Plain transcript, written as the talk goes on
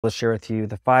to share with you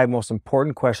the 5 most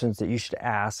important questions that you should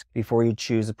ask before you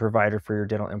choose a provider for your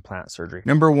dental implant surgery.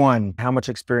 Number 1, how much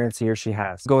experience he or she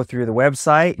has. Go through the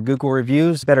website, Google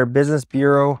reviews, Better Business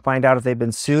Bureau, find out if they've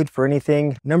been sued for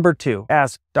anything. Number 2,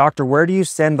 ask, doctor, where do you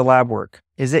send the lab work?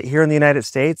 Is it here in the United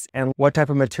States? And what type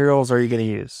of materials are you going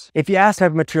to use? If you ask what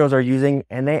type of materials are you using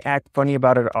and they act funny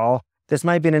about it at all, this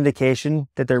might be an indication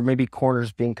that there may be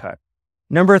corners being cut.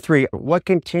 Number 3, what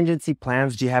contingency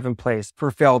plans do you have in place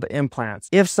for failed implants?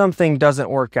 If something doesn't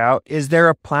work out, is there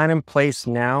a plan in place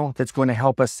now that's going to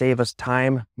help us save us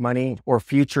time, money, or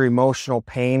future emotional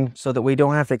pain so that we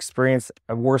don't have to experience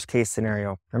a worst case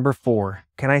scenario? Number 4,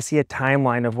 can I see a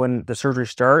timeline of when the surgery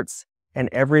starts and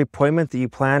every appointment that you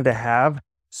plan to have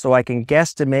so I can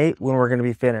guesstimate when we're going to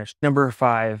be finished? Number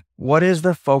 5, what is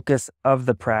the focus of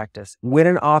the practice? When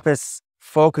an office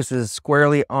focuses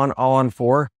squarely on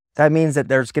ALL-ON-4, that means that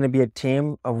there's going to be a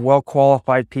team of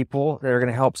well-qualified people that are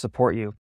going to help support you.